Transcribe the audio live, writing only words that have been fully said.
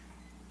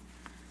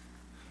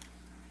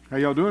How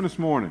y'all doing this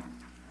morning?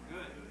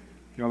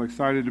 Y'all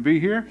excited to be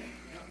here?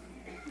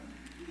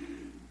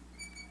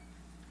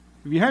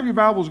 If you have your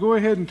Bibles, go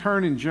ahead and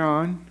turn in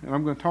John, and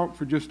I'm going to talk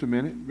for just a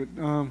minute,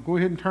 but go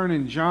ahead and turn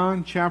in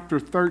John chapter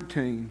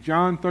 13.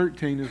 John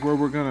 13 is where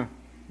we're going to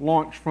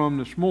launch from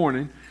this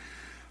morning.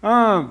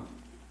 While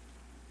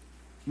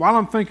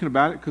I'm thinking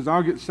about it, because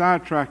I'll get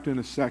sidetracked in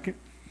a second,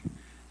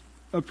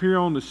 up here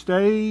on the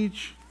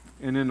stage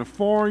and in the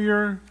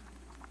foyer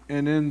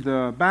and in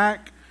the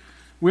back,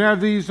 we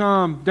have these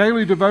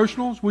daily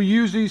devotionals. We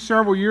used these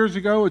several years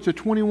ago. It's a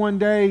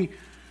 21-day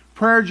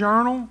prayer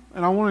journal,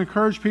 and I want to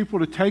encourage people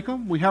to take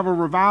them. We have a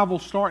revival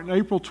starting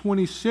April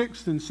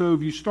 26th, and so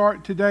if you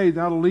start today,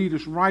 that'll lead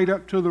us right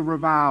up to the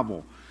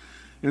revival.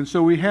 And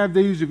so we have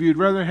these. If you'd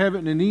rather have it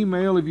in an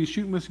email, if you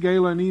shoot Miss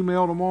Gayla an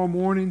email tomorrow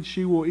morning,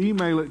 she will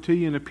email it to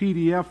you in a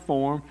PDF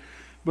form.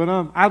 But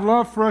I'd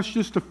love for us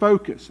just to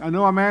focus. I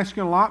know I'm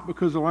asking a lot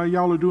because a lot of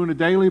y'all are doing the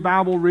daily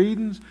Bible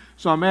readings,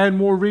 so I'm adding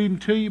more reading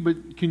to you,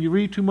 but can you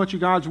read too much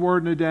of God's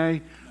Word in a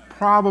day?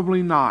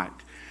 Probably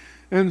not.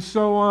 And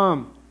so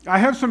I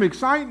have some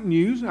exciting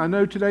news. I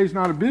know today's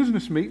not a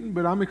business meeting,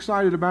 but I'm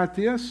excited about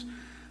this.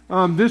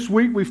 This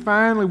week we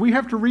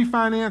have to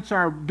refinance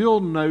our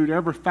building note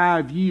every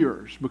 5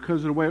 years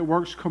because of the way it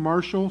works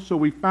commercial, so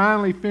we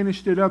finally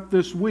finished it up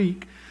this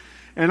week.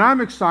 And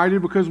I'm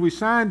excited because we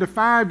signed a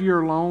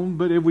 5-year loan,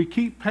 but if we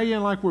keep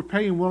paying like we're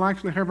paying, we'll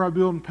actually have our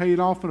building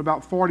paid off in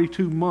about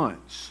 42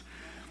 months.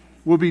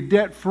 We'll be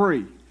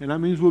debt-free, and that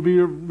means we'll be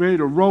ready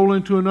to roll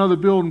into another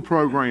building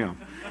program.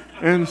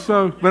 And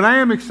so, but I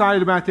am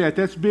excited about that.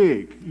 That's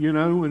big,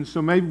 and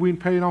so maybe we can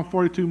pay it off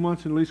 42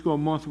 months and at least go a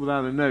month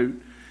without a note,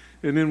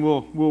 and then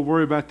we'll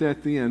worry about that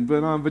at the end.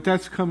 But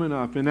that's coming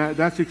up, and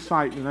that's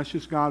exciting. That's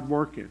just God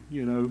working,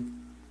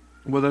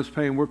 with us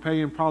paying. We're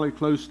paying probably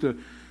close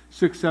to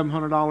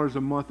 $600-700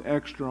 a month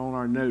extra on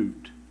our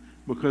note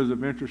because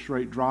of interest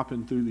rate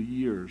dropping through the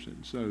years.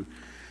 And so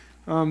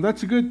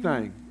that's a good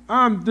thing.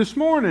 This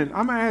morning,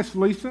 I'm going to ask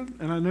Lisa,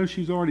 and I know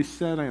she's already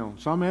sat down,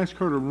 so I'm going to ask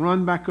her to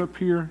run back up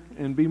here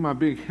and be my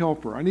big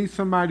helper. I need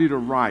somebody to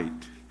write.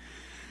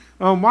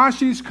 While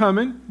she's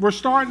coming, we're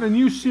starting a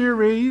new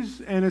series,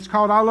 and it's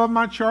called I Love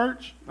My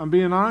Church. I'm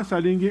being honest, I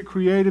didn't get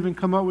creative and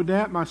come up with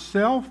that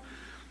myself.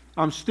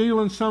 I'm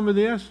stealing some of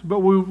this, but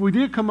we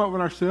did come up with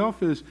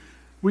ourselves is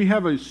we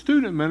have a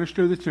student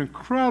minister that's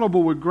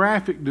incredible with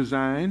graphic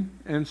design,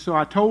 and so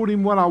I told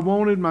him what I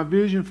wanted, my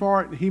vision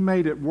for it, and he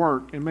made it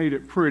work and made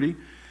it pretty.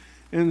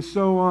 And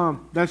so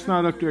that's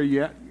not up there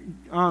yet.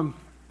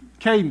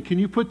 Caden, can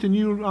you put the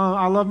new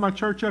I Love My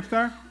Church up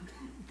there?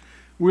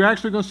 We're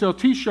actually going to sell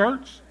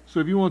T-shirts, so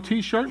if you want a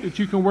T-shirt that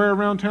you can wear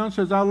around town that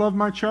says I Love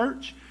My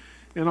Church,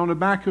 and on the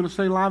back it'll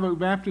say Live Oak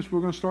Baptist. We're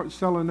going to start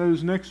selling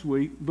those next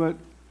week. But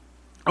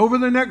over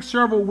the next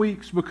several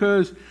weeks,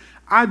 because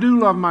I do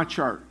love my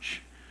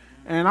church,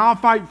 and I'll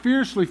fight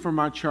fiercely for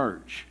my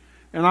church.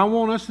 And I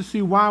want us to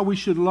see why we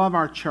should love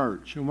our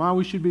church and why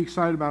we should be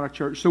excited about our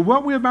church. So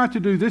what we're about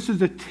to do, this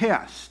is a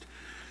test.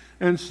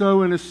 And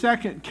so in a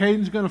second,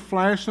 Caden's going to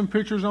flash some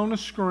pictures on the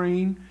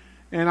screen.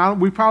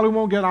 And we probably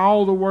won't get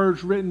all the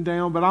words written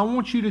down, but I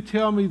want you to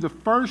tell me the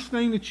first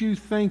thing that you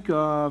think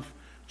of,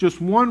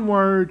 just one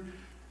word,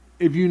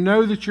 if you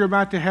know that you're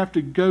about to have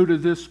to go to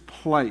this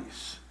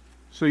place.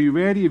 So you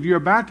ready? If you're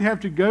about to have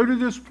to go to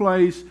this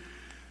place,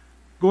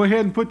 go ahead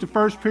and put the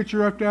first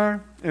picture up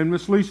there, and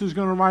Miss Lisa's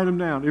going to write them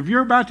down. If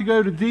you're about to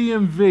go to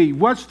DMV,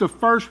 what's the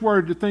first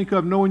word to think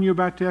of knowing you're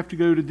about to have to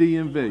go to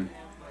DMV?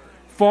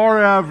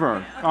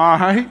 Forever. All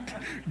right?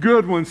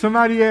 Good one.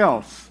 Somebody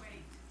else.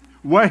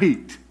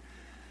 Wait.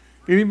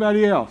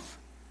 Anybody else?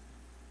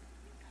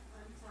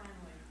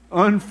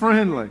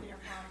 Unfriendly.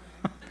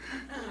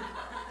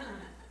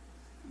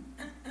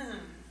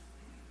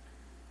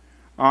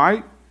 All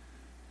right?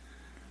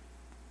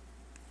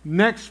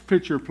 Next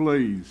picture,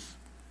 please.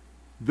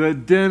 The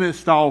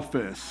dentist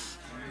office.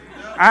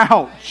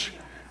 Ouch.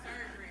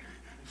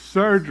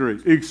 Surgery.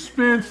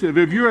 Expensive.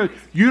 If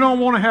you don't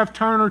want to have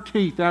Turner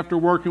teeth after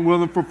working with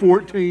them for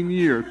 14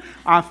 years.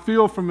 I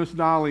feel for Miss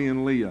Dolly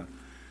and Leah.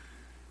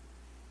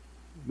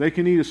 They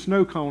can eat a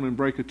snow cone and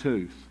break a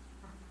tooth.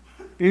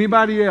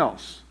 Anybody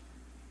else?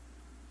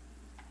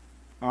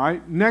 All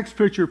right. Next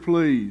picture,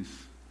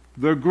 please.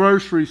 The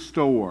grocery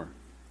store.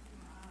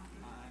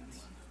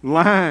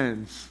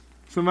 Lines.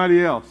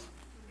 Somebody else.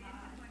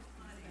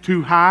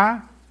 Too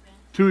high?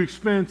 Too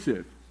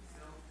expensive?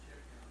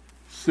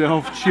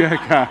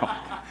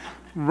 Self-checkout.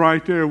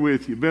 Right there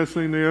with you. Best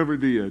thing they ever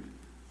did.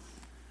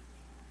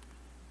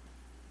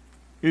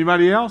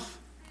 Anybody else?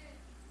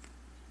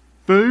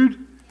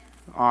 Food?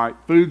 All right,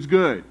 food's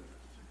good.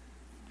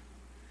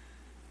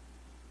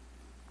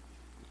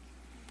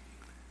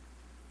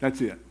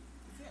 That's it.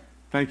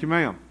 Thank you,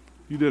 ma'am.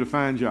 You did a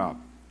fine job.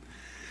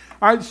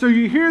 All right, so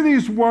you hear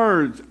these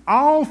words.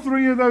 All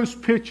three of those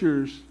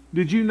pictures,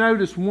 did you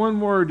notice one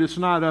word that's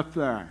not up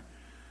there?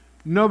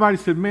 Nobody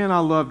said, man, I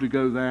love to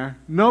go there.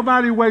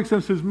 Nobody wakes up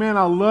and says, man,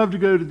 I love to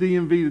go to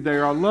DMV today,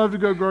 or I love to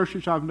go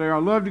grocery shopping today, or I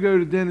love to go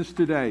to the dentist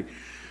today.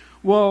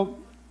 Well,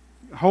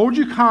 hold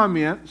your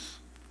comments.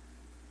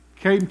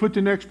 Caden, put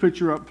the next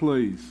picture up,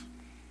 please.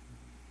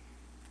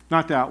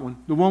 Not that one.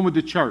 The one with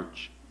the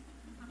church.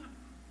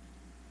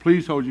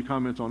 Please hold your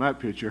comments on that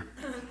picture.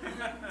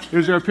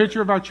 Is there a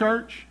picture of our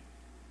church?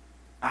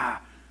 All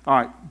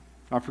right.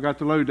 I forgot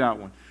to load that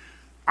one.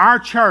 Our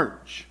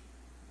church.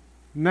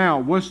 Now,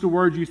 what's the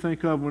word you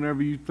think of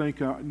whenever you think,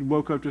 you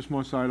woke up this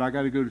morning and said, I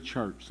got to go to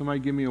church? Somebody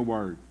give me a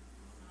word.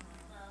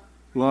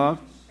 Love?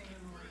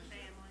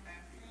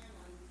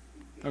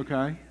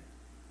 Okay.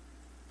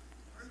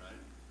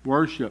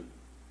 Worship.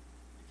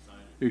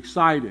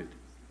 Excited.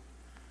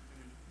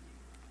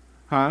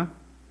 Huh?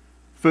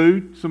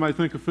 Food? Somebody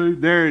think of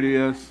food? There it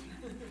is.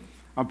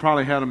 I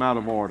probably had them out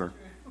of order.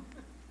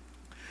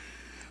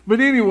 But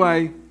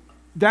anyway,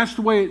 that's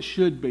the way it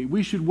should be.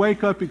 We should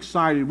wake up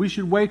excited. We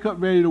should wake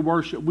up ready to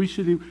worship. We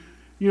should,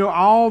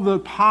 all the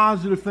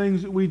positive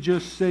things that we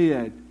just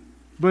said.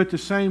 But at the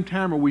same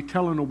time, are we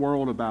telling the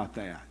world about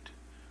that?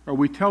 Are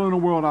we telling the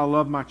world, I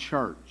love my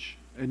church,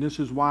 and this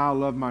is why I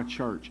love my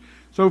church?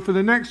 So for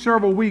the next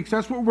several weeks,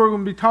 that's what we're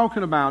going to be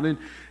talking about. And,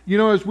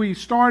 as we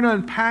start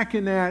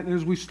unpacking that, and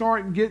as we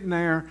start getting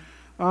there,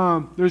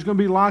 there's going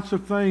to be lots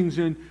of things.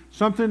 And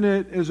something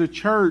that, as a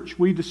church,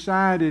 we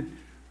decided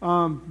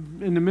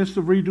in the midst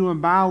of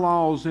redoing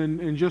bylaws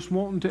and just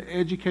wanting to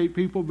educate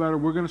people better,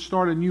 we're going to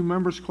start a new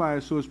members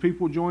class. So as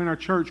people join our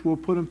church, we'll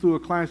put them through a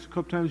class a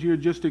couple times a year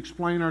just to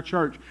explain our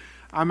church.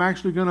 I'm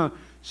actually going to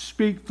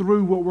speak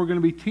through what we're going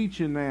to be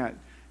teaching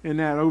in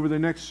that over the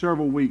next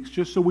several weeks,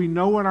 just so we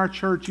know what our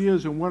church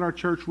is and what our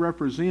church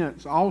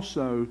represents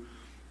also,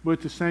 but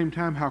at the same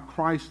time how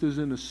Christ is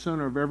in the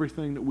center of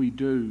everything that we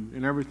do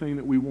and everything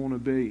that we want to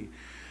be.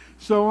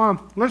 So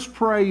let's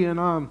pray and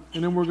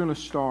then we're going to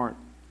start.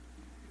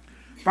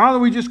 Father,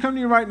 we just come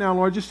to you right now,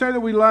 Lord. Just say that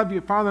we love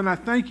you, Father, and I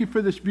thank you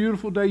for this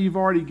beautiful day you've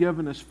already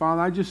given us,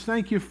 Father. I just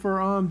thank you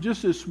for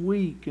just this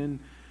week. And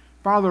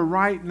Father,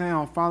 right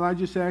now, Father, I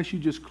just ask you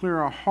just clear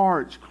our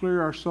hearts,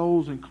 clear our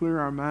souls, and clear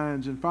our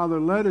minds. And Father,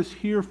 let us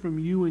hear from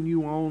you and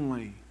you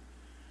only.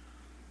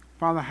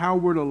 Father, how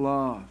we're to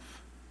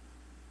love.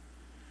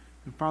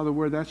 And Father,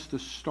 where that's the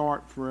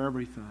start for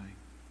everything.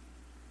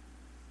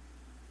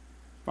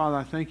 Father,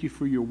 I thank you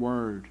for your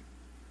word.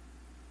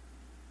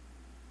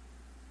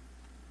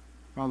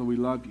 Father, we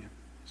love you. In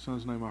His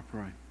Son's name I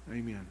pray.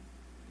 Amen.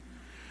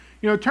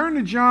 Turn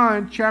to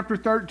John chapter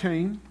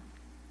 13.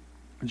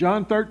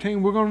 John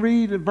 13, we're going to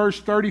read at verse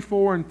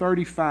 34 and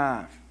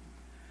 35.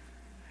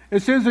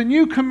 It says, a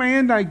new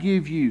command I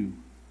give you,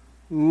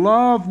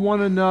 love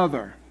one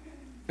another.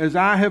 As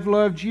I have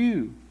loved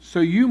you, so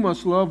you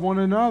must love one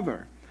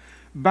another.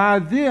 By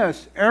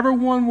this,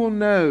 everyone will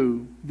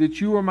know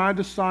that you are my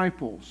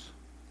disciples,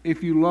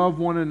 if you love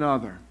one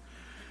another.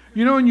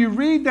 And you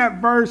read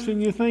that verse and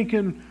you're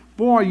thinking,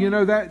 boy,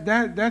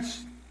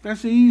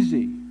 that's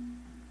easy.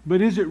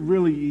 But is it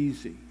really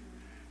easy?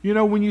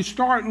 When you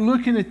start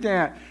looking at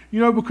that,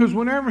 because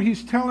whenever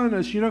he's telling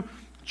us,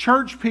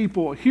 church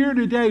people, here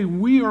today,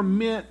 we are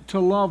meant to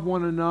love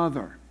one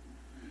another.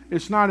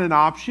 It's not an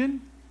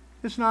option.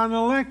 It's not an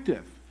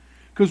elective.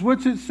 Because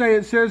what's it say?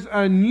 It says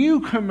a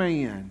new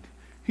command.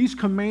 He's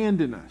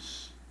commanding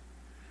us.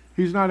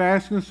 He's not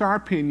asking us our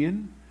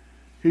opinion.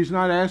 He's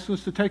not asking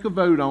us to take a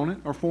vote on it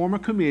or form a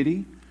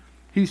committee.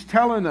 He's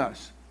telling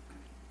us,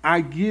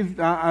 I give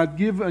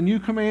a new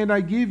command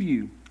I give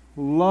you.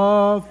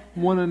 Love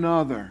one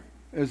another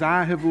as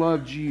I have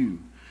loved you.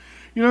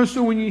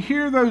 So when you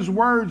hear those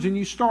words and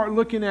you start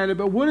looking at it,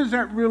 but what does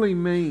that really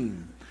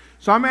mean?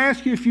 So I'm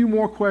asking you a few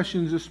more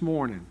questions this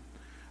morning.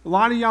 A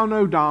lot of y'all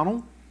know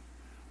Donald.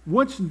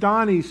 What's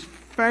Donnie's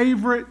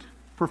favorite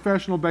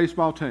professional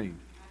baseball team?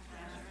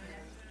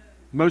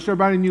 Most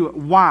everybody knew it.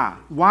 Why?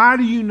 Why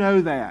do you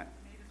know that?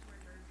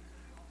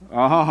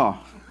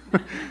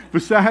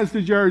 Besides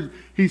the jersey,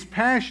 he's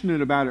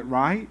passionate about it,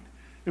 right?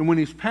 And when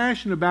he's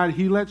passionate about it,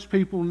 he lets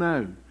people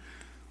know.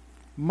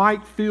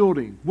 Mike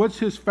Fielding, what's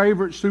his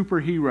favorite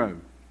superhero?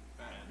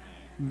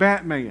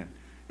 Batman.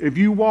 If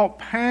you walk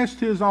past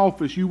his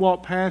office, you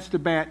walk past the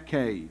Bat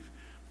Cave.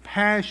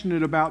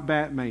 Passionate about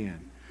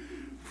Batman.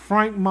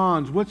 Frank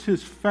Mons, what's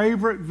his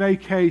favorite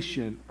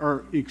vacation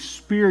or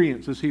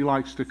experience, as he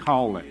likes to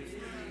call it?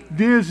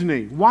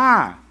 Disney.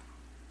 Why?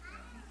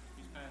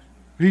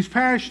 He's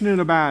passionate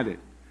about it.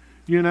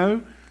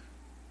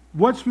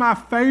 What's my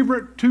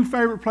two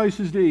favorite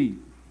places to eat?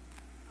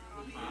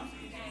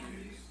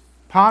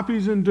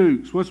 Poppies and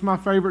Dukes. What's my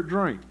favorite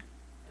drink?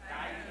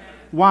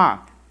 Why?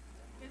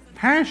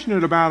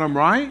 Passionate about them,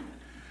 right?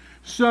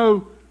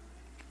 So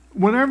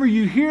whenever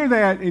you hear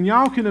that, and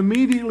y'all can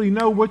immediately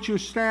know what your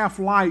staff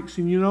likes,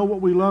 and you know what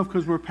we love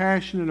because we're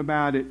passionate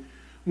about it.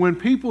 When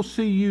people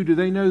see you, do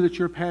they know that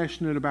you're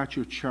passionate about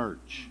your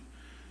church?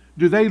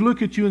 Do they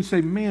look at you and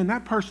say, man,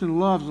 that person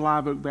loves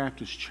Live Oak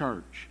Baptist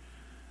Church?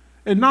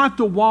 And not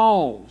the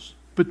walls,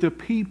 but the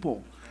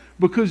people.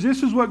 Because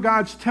this is what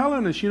God's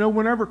telling us.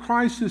 Whenever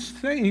Christ is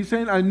saying, He's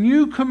saying, a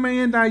new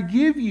command I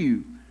give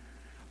you.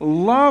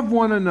 Love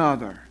one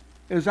another.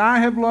 As I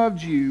have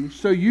loved you,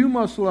 so you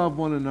must love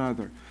one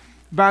another.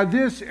 By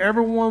this,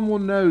 everyone will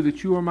know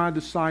that you are my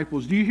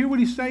disciples. Do you hear what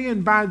he's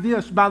saying? By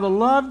this, by the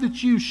love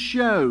that you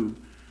show,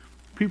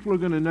 people are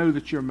going to know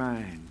that you're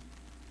mine.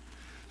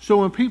 So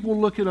when people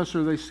look at us,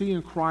 are they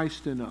seeing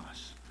Christ in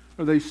us?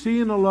 Are they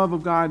seeing the love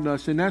of God in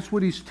us? And that's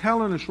what he's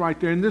telling us right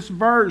there. And this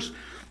verse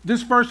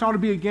ought to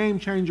be a game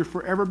changer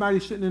for everybody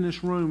sitting in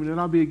this room, and it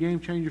ought to be a game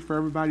changer for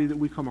everybody that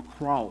we come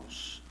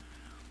across.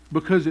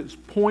 Because it's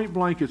point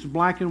blank, it's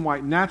black and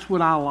white, and that's what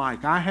I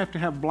like. I have to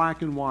have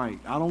black and white.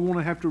 I don't want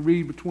to have to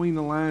read between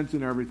the lines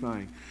and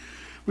everything.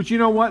 But you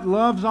know what?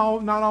 Love's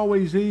not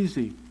always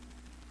easy.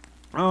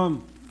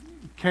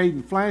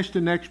 Caden, flash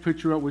the next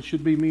picture up, which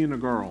should be me and the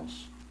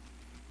girls.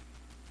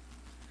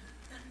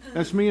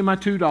 That's me and my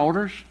two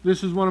daughters.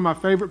 This is one of my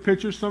favorite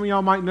pictures. Some of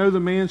y'all might know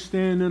the man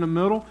standing in the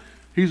middle.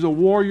 He's a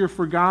warrior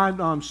for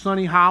God,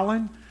 Sonny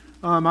Holland.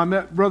 I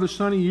met Brother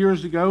Sonny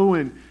years ago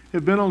and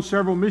have been on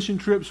several mission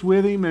trips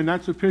with him, and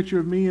that's a picture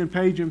of me and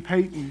Paige and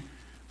Peyton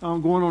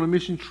going on a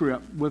mission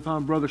trip with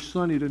Brother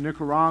Sonny to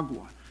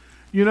Nicaragua.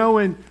 You know,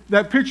 and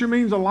that picture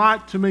means a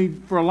lot to me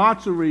for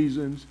lots of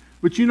reasons.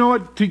 But you know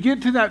what? To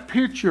get to that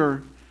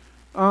picture,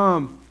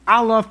 I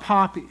love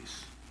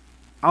poppies.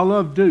 I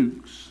love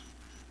Dukes.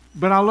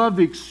 But I love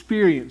the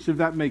experience, if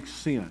that makes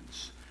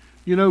sense.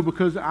 You know,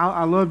 because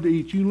I love to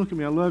eat. You look at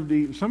me, I love to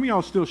eat. And some of y'all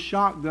are still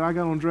shocked that I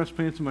got on dress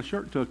pants and my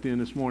shirt tucked in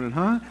this morning,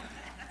 huh?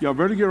 Y'all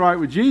better get right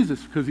with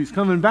Jesus because he's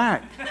coming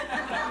back.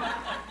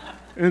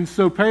 And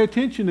so pay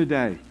attention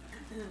today.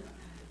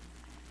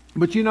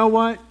 But you know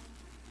what?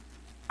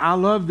 I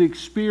love the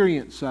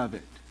experience of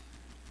it.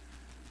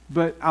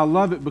 But I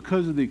love it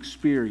because of the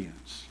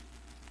experience.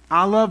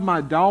 I love my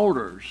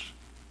daughters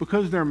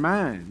because they're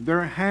mine.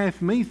 They're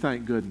half me,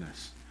 thank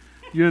goodness.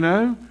 You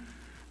know?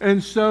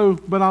 And so,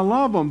 but I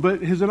love them.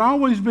 But has it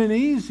always been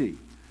easy?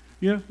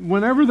 You know,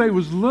 whenever they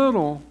was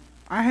little,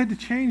 I had to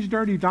change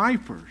dirty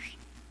diapers.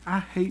 I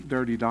hate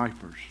dirty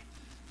diapers.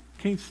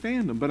 Can't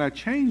stand them, but I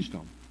changed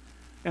them.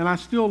 And I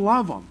still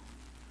love them.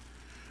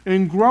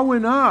 And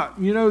growing up,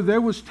 you know, there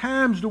was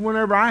times to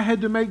whenever I had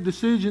to make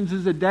decisions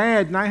as a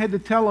dad and I had to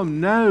tell them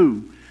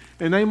no.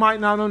 And they might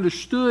not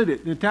understood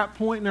it. And at that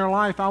point in their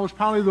life, I was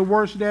probably the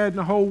worst dad in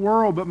the whole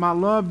world, but my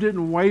love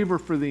didn't waver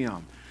for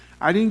them.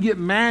 I didn't get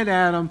mad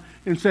at them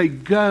and say,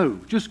 go.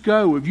 Just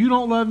go. If you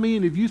don't love me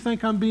and if you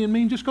think I'm being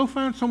mean, just go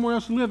find somewhere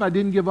else to live. I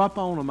didn't give up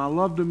on them. I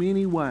loved them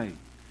anyway.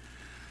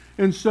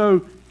 And so,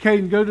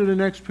 Caden, go to the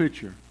next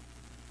picture.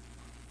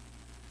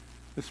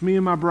 That's me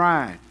and my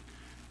bride.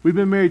 We've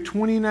been married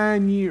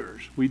 29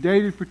 years. We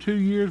dated for 2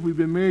 years. We've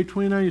been married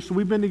 29 years. So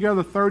we've been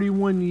together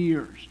 31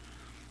 years.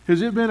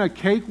 Has it been a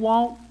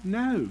cakewalk?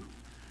 No.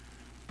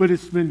 But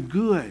it's been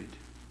good.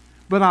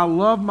 But I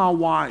love my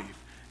wife.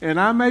 And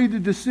I made the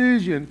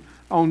decision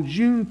on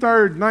June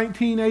 3rd,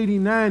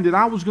 1989, that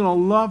I was going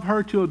to love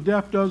her till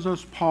death does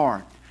us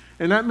part.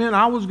 And that meant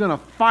I was going to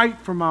fight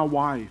for my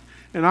wife.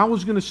 And I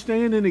was going to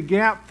stand in the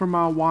gap for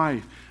my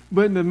wife.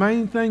 But the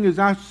main thing is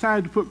I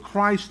decided to put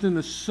Christ in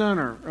the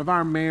center of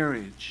our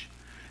marriage.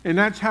 And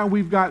that's how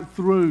we've got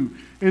through.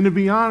 And to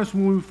be honest,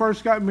 when we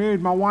first got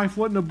married, my wife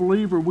wasn't a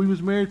believer. We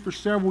was married for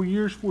several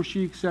years before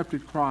she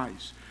accepted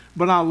Christ.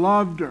 But I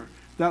loved her.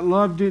 That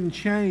love didn't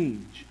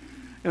change.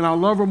 And I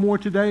love her more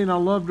today than I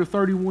loved her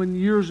 31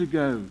 years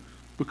ago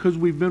because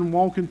we've been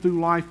walking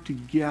through life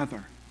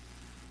together.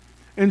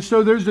 And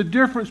so there's a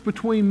difference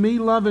between me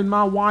loving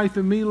my wife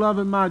and me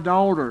loving my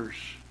daughters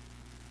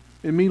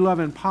and me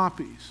loving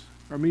poppies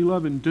or me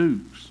loving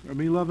Dukes or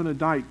me loving a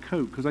Diet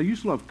Coke, because I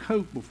used to love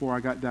Coke before I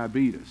got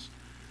diabetes.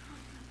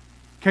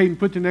 Caden,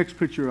 put the next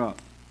picture up.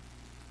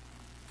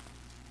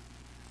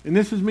 And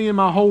this is me and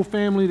my whole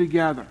family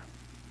together.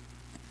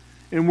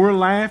 And we're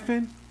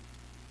laughing.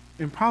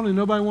 And probably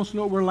nobody wants to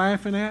know what we're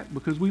laughing at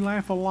because we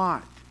laugh a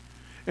lot.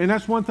 And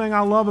that's one thing I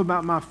love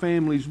about my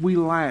family is we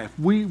laugh.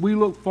 We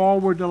look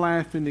forward to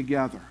laughing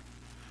together.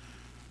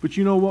 But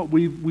you know what?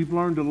 We've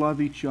learned to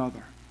love each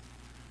other.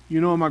 You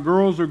know, my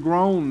girls are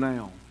grown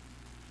now.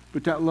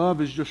 But that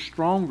love is just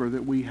stronger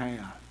that we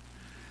have.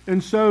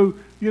 And so,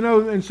 you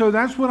know, and so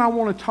that's what I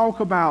want to talk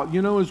about,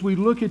 you know, as we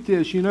look at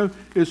this. You know,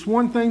 it's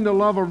one thing to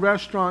love a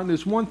restaurant, and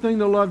it's one thing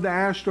to love the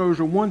Astros,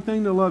 or one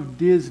thing to love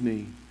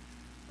Disney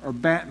or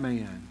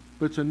Batman.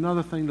 But it's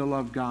another thing to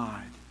love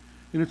God.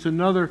 And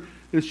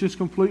it's just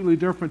completely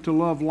different to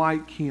love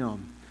like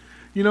Him.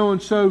 You know,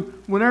 and so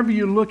whenever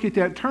you look at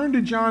that, turn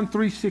to John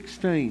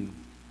 3:16.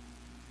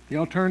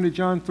 Y'all turn to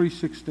John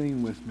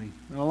 3:16 with me.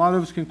 Now, a lot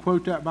of us can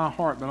quote that by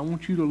heart, but I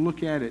want you to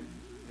look at it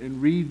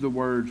and read the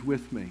words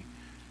with me.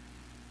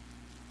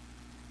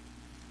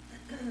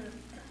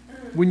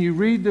 When you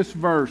read this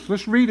verse,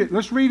 let's read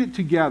it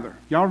together.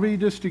 Y'all read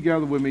this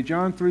together with me.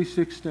 John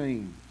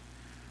 3:16.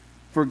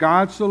 For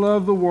God so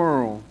loved the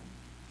world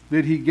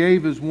that He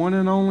gave His one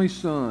and only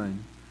Son,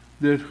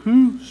 that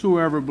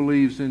whosoever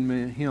believes in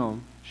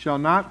Him shall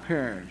not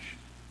perish,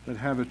 but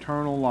have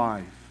eternal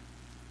life.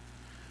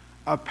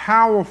 A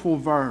powerful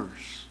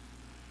verse.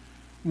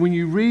 When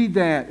you read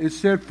that, it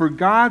said, for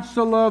God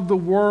so loved the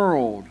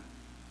world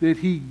that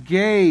He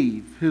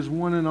gave His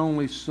one and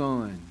only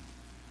Son.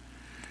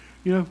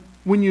 You know,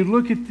 when you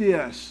look at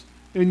this,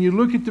 and you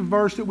look at the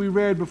verse that we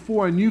read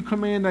before, a new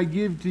command I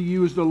give to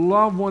you is to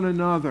love one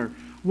another.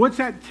 What's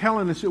that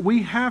telling us? That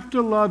we have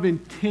to love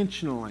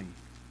intentionally.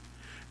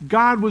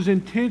 God was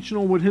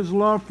intentional with His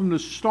love from the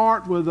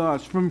start with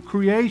us. From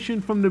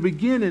creation, from the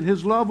beginning,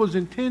 His love was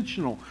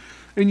intentional.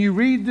 And you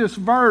read this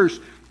verse,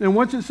 and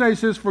what's it say? It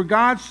says, for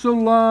God so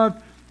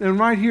loved, and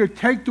right here,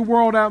 take the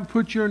world out and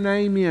put your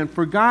name in.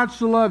 For God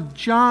so loved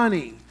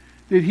Johnny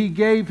that He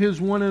gave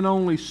His one and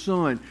only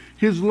Son.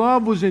 His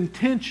love was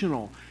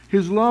intentional.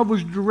 His love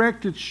was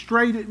directed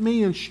straight at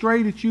me and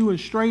straight at you and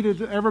straight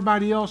at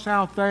everybody else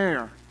out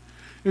there.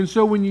 And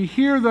so when you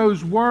hear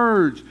those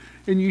words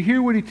and you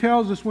hear what He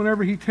tells us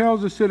whenever He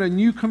tells us that a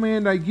new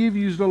command I give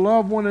you is to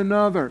love one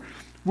another,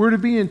 we're to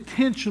be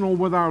intentional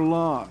with our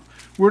love.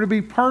 We're to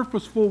be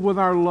purposeful with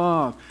our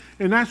love.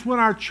 And that's what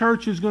our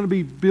church is going to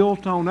be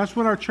built on. That's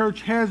what our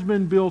church has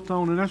been built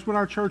on. And that's what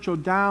our church will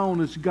die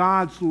on, is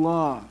God's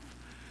love.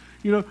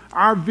 You know,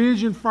 our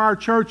vision for our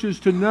church is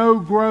to know,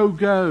 grow,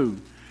 go.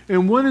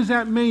 And what does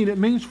that mean? It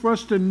means for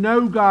us to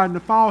know God and to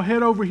fall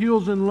head over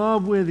heels in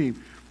love with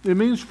Him. It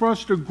means for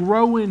us to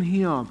grow in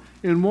Him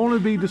and want to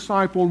be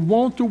discipled,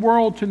 want the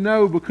world to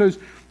know, because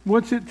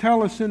what's it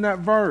tell us in that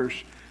verse?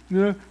 You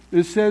know,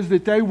 it says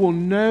that they will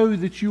know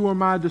that you are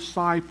my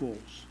disciples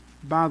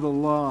by the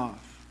love.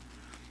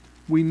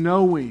 We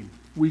know Him.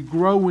 We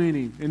grow in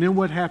Him. And then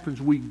what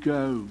happens? We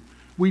go.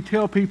 We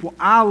tell people,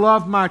 I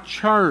love my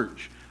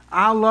church.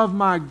 I love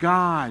my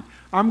God.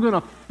 I'm going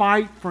to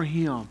fight for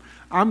Him.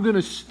 I'm going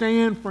to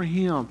stand for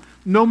Him.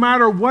 No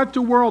matter what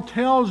the world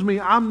tells me,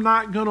 I'm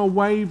not going to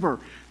waver.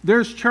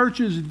 There's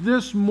churches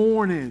this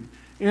morning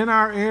in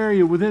our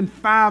area, within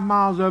 5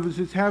 miles of us,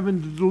 that's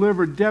having to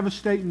deliver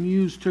devastating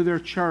news to their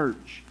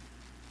church.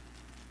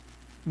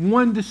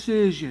 One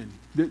decision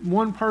that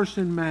one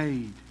person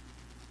made.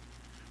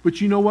 But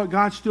you know what?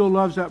 God still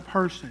loves that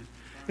person.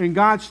 And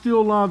God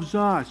still loves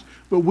us.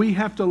 But we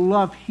have to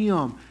love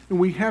Him. And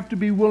we have to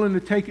be willing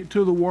to take it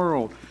to the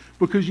world.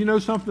 Because you know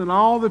something?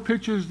 All the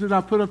pictures that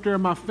I put up there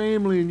of my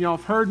family, and y'all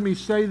have heard me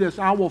say this,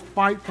 I will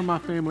fight for my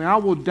family. I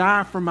will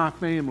die for my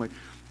family.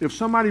 If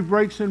somebody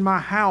breaks in my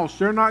house,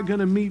 they're not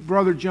going to meet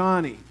Brother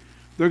Johnny.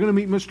 They're going to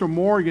meet Mr.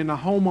 Morgan, the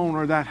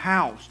homeowner of that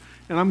house.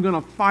 And I'm going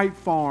to fight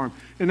for him.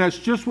 And that's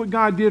just what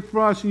God did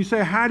for us. And you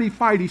say, how did He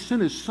fight? He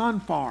sent His Son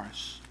for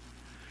us.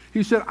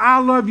 He said, I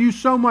love you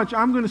so much,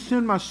 I'm going to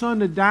send my Son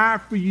to die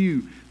for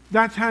you.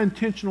 That's how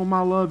intentional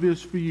my love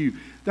is for you.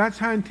 That's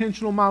how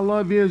intentional my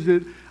love is,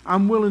 that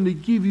I'm willing to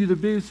give you the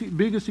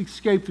biggest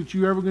escape that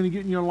you're ever going to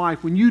get in your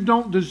life. When you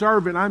don't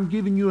deserve it, I'm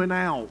giving you an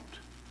out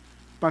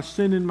by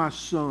sending my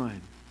Son.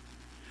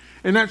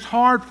 And that's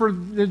hard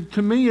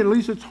to me, at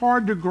least it's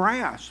hard to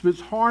grasp.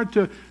 It's hard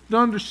to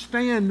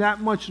understand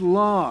that much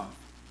love.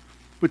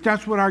 But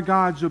that's what our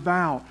God's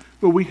about.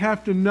 But we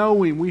have to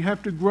know Him, we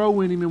have to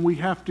grow in Him, and we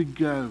have to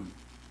go.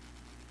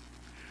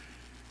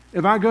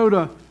 If I go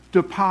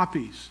to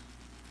Poppy's,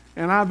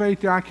 and I've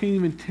ate there, I can't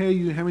even tell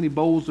you how many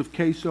bowls of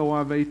queso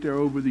I've ate there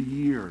over the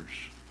years.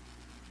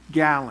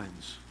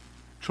 Gallons,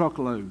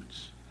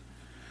 truckloads.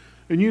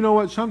 And you know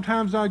what?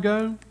 Sometimes I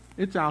go,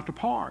 it's out to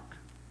park.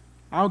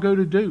 I'll go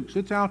to Duke's,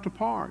 it's out to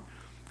park.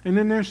 And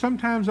then there's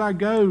sometimes I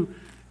go,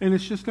 and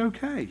it's just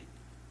okay.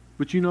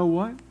 But you know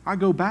what? I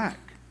go back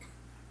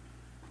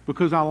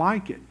because I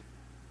like it.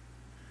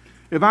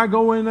 If I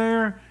go in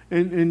there,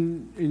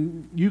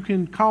 and you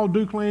can call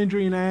Duke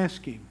Landry and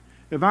ask him.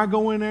 If I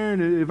go in there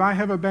and if I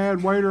have a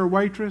bad waiter or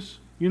waitress,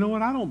 you know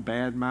what? I don't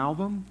badmouth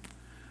them.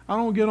 I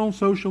don't get on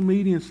social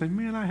media and say,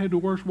 man, I had the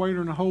worst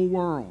waiter in the whole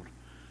world.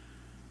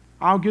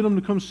 I'll get them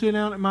to come sit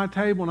down at my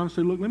table and I'll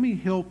say, look, let me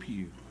help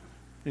you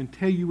and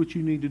tell you what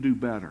you need to do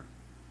better.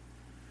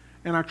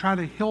 And I try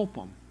to help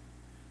them.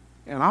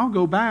 And I'll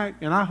go back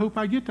and I hope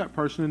I get that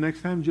person the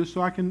next time just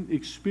so I can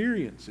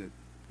experience it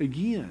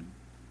again.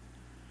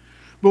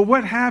 But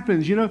what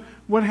happens? You know,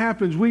 what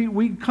happens?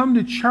 We come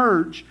to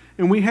church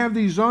and we have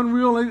these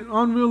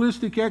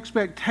unrealistic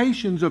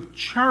expectations of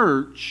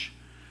church,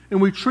 and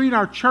we treat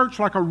our church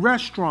like a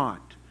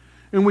restaurant.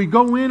 And we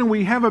go in and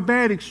we have a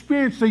bad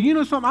experience. Say, you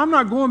know something? I'm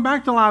not going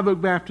back to Live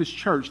Oak Baptist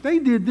Church. They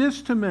did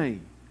this to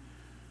me.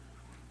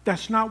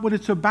 That's not what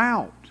it's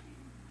about.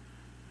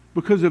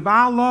 Because if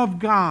I love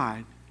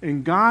God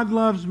and God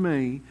loves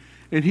me,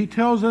 and He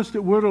tells us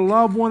that we're to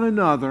love one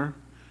another,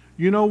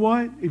 you know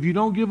what? If you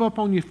don't give up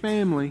on your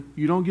family,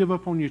 you don't give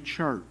up on your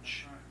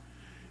church.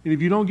 And if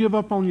you don't give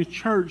up on your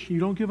church, you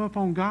don't give up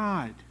on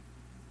God.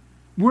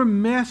 We're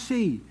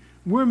messy.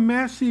 We're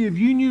messy. If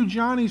you knew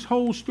Johnny's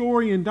whole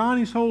story and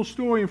Donnie's whole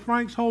story and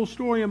Frank's whole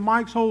story and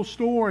Mike's whole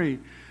story,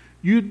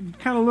 you'd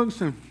kind of look and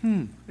say,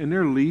 and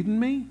they're leading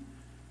me?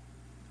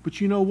 But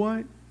you know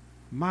what?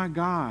 My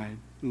God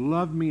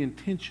loved me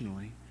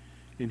intentionally,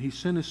 and He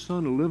sent His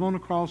Son to live on the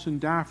cross and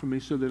die for me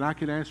so that I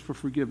could ask for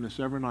forgiveness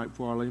every night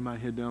before I lay my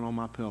head down on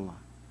my pillow.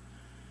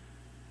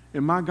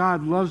 And my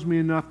God loves me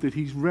enough that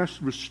He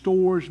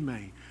restores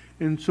me.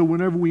 And so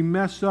whenever we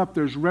mess up,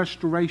 there's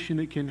restoration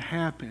that can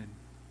happen.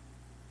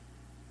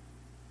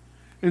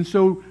 And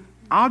so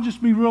I'll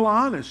just be real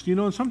honest,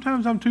 and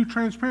sometimes I'm too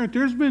transparent.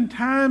 There's been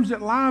times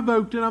at Live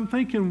Oak that I'm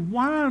thinking,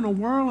 why in the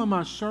world am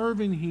I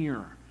serving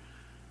here?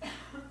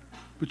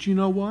 But you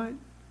know what?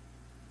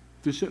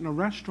 They're sitting in a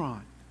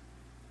restaurant.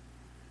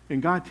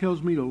 And God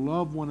tells me to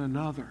love one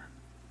another.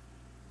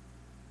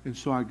 And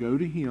so I go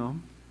to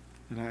Him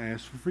and I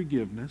ask for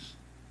forgiveness.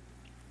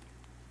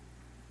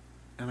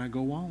 And I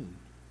go on.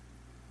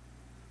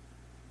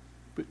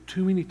 But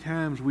too many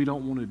times we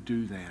don't want to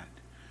do that.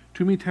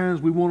 Too many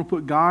times we want to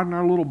put God in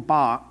our little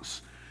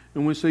box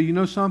and we say, you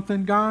know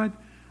something, God?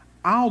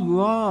 I'll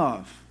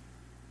love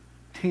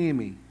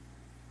Tammy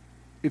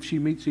if she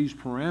meets these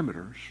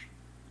parameters.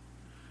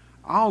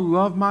 I'll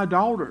love my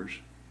daughters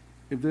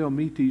if they'll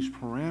meet these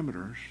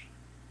parameters.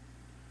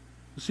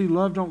 You see,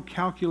 love don't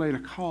calculate a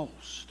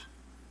cost.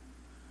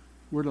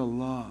 We're to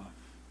love.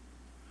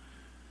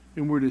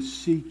 And we're to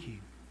seek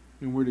Him.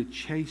 And we're to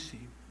chase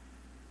Him.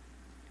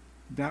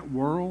 That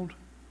world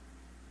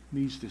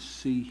needs to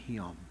see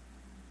Him.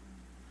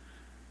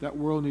 That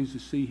world needs to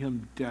see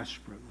Him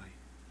desperately.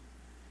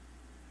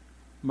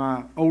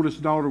 My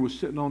oldest daughter was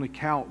sitting on a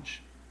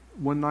couch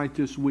one night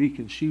this week,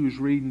 and she was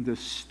reading the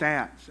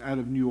stats out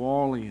of New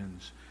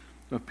Orleans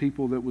of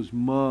people that was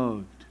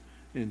mugged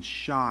and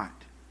shot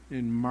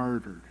and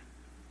murdered.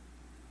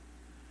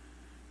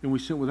 And we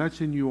said, well,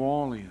 that's in New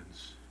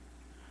Orleans.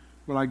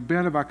 Well, I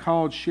bet if I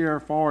called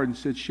Sheriff Ard and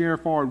said,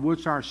 Sheriff Ard,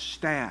 what's our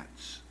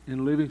stats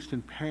in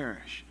Livingston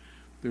Parish?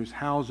 There's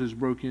houses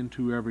broke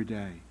into every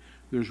day.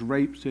 There's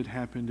rapes that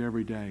happened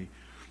every day.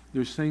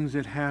 There's things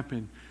that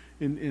happen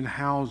in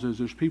houses.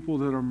 There's people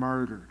that are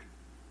murdered.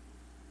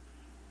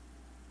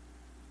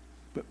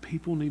 But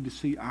people need to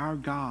see our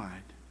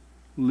God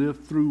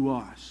live through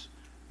us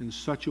in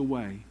such a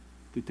way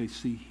that they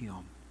see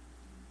Him.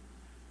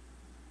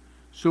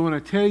 So when I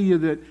tell you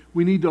that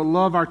we need to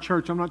love our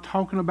church, I'm not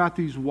talking about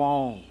these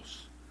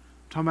walls.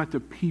 I'm talking about the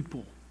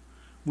people.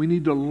 We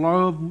need to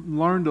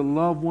learn to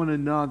love one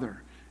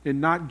another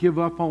and not give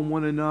up on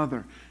one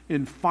another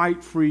and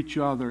fight for each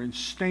other and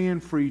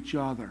stand for each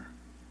other.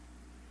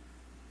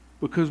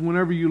 Because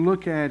whenever you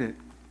look at it,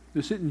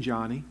 this isn't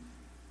Johnny.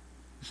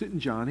 This isn't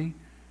Johnny.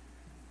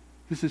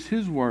 This is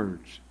his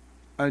words.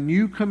 A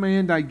new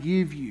command I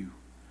give you.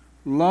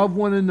 Love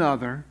one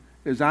another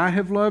as I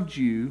have loved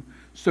you,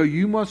 so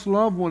you must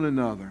love one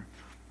another.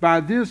 By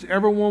this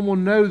everyone will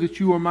know that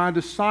you are my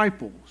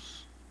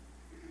disciples,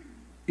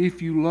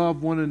 if you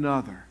love one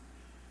another.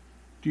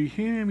 Do you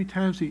hear how many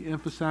times he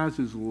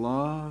emphasizes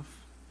love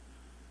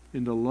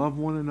and to love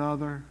one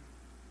another?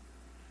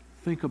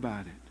 Think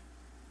about it.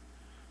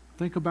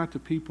 Think about the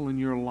people in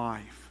your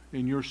life,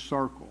 in your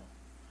circle.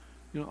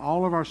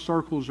 All of our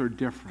circles are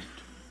different.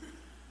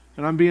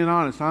 And I'm being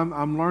honest,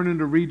 I'm learning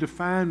to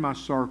redefine my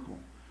circle.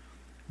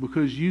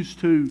 Because used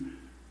to,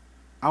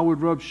 I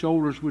would rub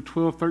shoulders with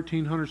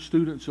 1,300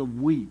 students a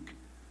week.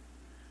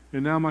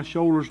 And now my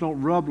shoulders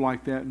don't rub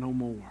like that no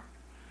more.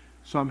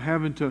 So I'm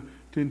having to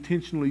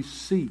intentionally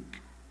seek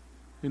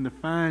and to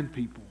find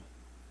people,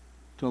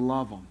 to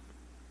love them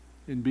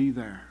and be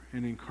there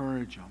and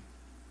encourage them.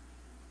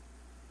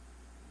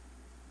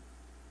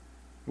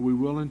 Are we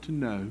willing to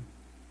know?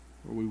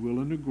 Are we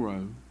willing to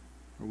grow?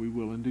 Are we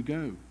willing to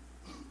go?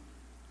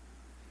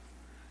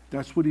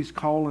 That's what He's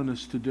calling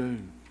us to do.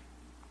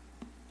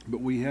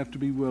 But we have to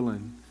be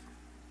willing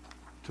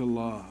to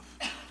love.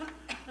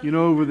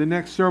 Over the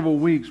next several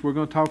weeks, we're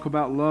going to talk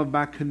about love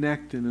by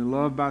connecting and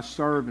love by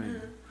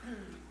serving,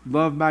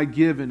 love by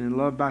giving and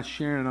love by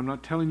sharing. I'm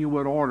not telling you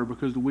what order,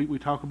 because the week we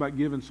talk about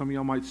giving, some of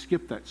y'all might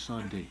skip that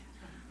Sunday.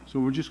 So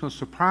we're just going to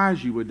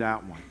surprise you with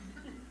that one.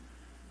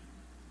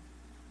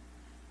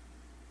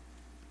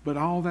 But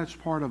all that's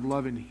part of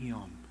loving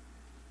Him.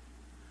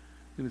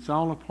 And it's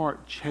all a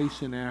part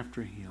chasing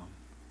after Him.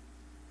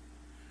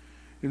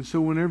 And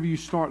so whenever you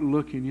start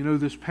looking,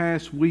 this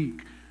past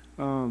week,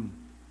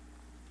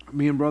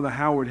 me and Brother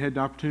Howard had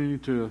the opportunity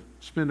to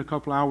spend a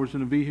couple hours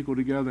in a vehicle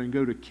together and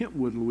go to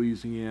Kentwood,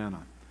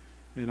 Louisiana.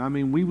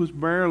 And we was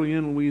barely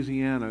in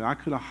Louisiana. I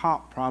could have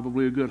hopped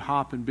probably a good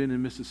hop and been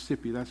in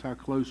Mississippi. That's how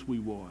close we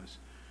was.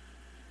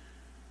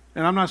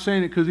 And I'm not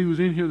saying it because he was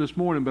in here this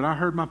morning, but I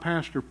heard my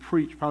pastor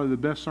preach probably the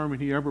best sermon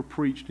he ever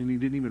preached, and he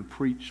didn't even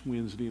preach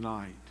Wednesday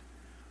night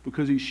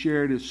because he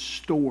shared his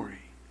story.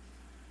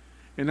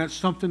 And that's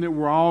something that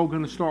we're all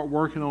going to start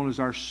working on, is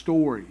our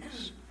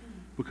stories,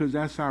 because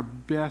that's our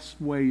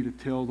best way to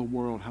tell the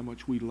world how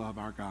much we love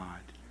our God.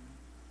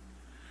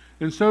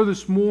 And so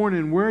this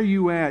morning, where are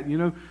you at?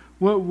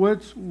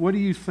 What are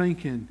you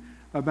thinking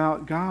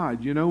about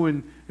God?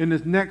 In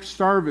this next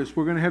service,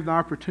 we're going to have the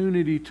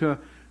opportunity to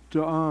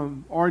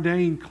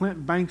ordain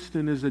Clint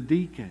Bankston as a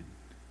deacon.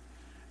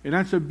 And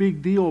that's a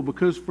big deal,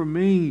 because for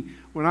me,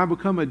 when I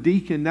become a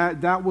deacon,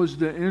 that was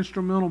the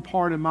instrumental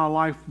part in my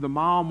life, the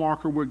mile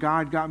marker where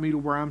God got me to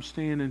where I'm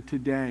standing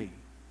today.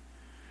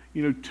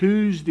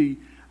 Tuesday,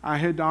 I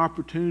had the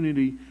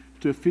opportunity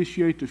to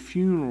officiate the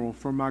funeral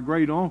for my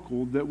great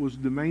uncle that was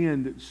the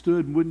man that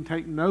stood and wouldn't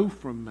take no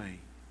from me.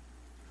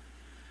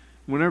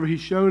 Whenever he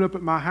showed up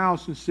at my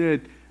house and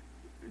said,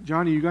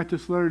 Johnny, you got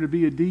this letter to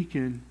be a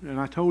deacon? And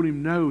I told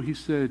him no. He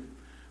said,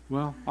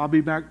 Well, I'll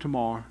be back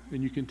tomorrow,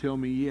 and you can tell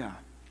me, yeah.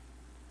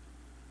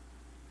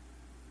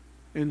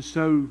 And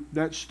so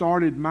that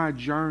started my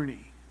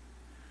journey.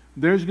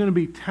 There's going to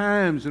be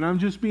times, and I'm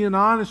just being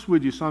honest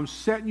with you, so I'm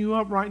setting you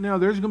up right now.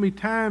 There's going to be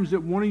times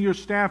that one of your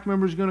staff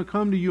members is going to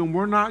come to you, and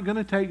we're not going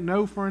to take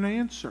no for an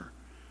answer.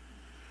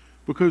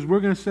 Because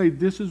we're going to say,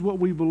 this is what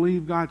we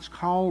believe God's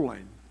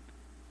calling.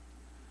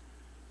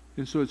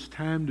 And so it's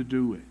time to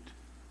do it.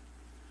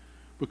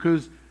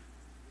 Because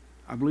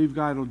I believe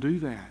God will do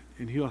that.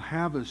 And He'll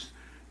have us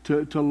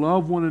to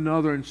love one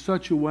another in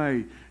such a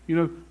way. You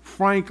know,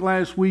 Frank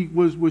last week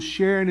was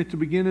sharing at the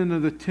beginning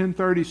of the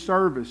 10:30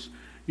 service.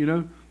 You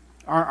know,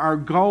 our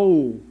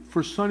goal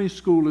for Sunday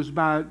school is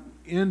by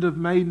end of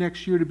May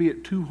next year to be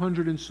at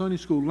 200 in Sunday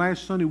school.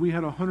 Last Sunday we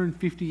had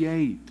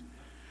 158.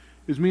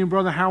 As me and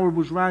Brother Howard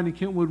was riding in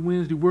Kentwood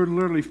Wednesday, we're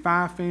literally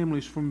 5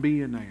 families from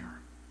being there.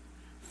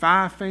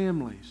 5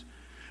 families.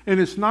 And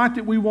it's not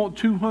that we want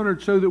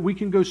 200 so that we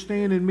can go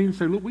stand in meeting and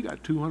say, look, we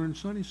got 200 in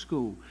Sunday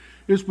school.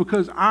 It's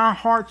because our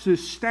hearts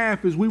as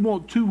staff is we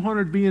want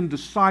 200 being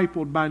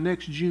discipled by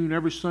next June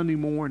every Sunday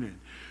morning.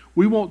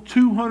 We want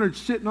 200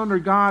 sitting under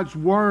God's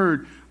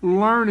Word,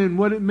 learning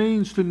what it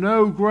means to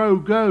know, grow,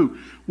 go.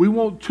 We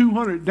want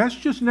 200. That's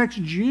just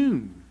next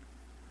June.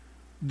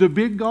 The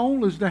big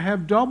goal is to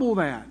have double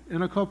that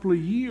in a couple of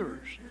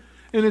years.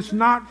 And it's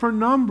not for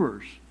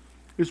numbers.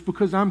 It's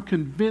because I'm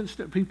convinced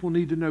that people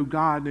need to know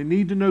God. They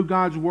need to know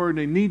God's Word.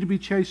 They need to be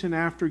chasing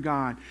after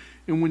God.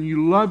 And when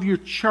you love your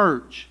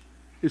church,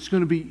 it's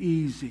going to be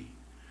easy.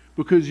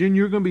 Because then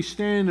you're going to be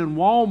standing in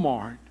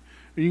Walmart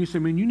and you can say,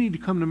 man, you need to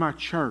come to my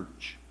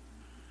church.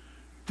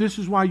 This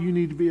is why you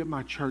need to be at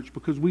my church,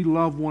 because we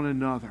love one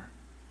another.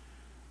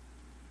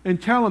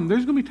 And tell them,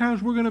 there's going to be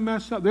times we're going to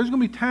mess up. There's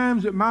going to be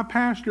times that my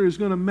pastor is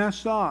going to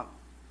mess up,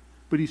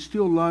 but he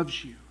still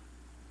loves you.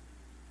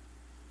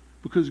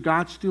 Because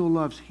God still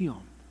loves him.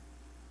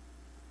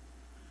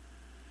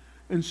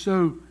 And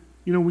so,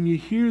 you know, when you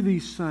hear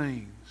these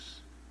things,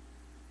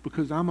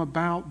 because I'm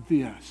about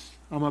this,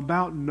 I'm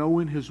about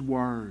knowing His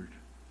Word.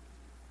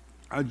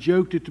 I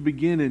joked at the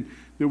beginning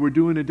that we're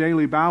doing a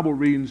daily Bible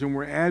readings and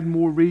we're adding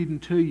more reading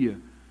to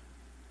you.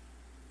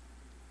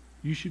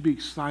 You should be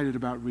excited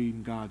about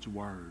reading God's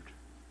Word.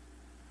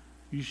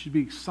 You should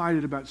be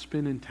excited about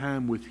spending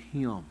time with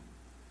Him.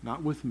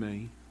 Not with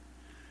me,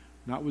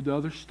 not with the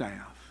other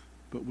staff,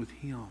 but with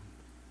Him.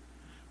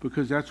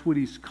 Because that's what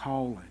He's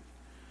calling.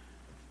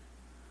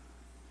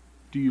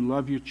 Do you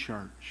love your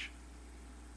church?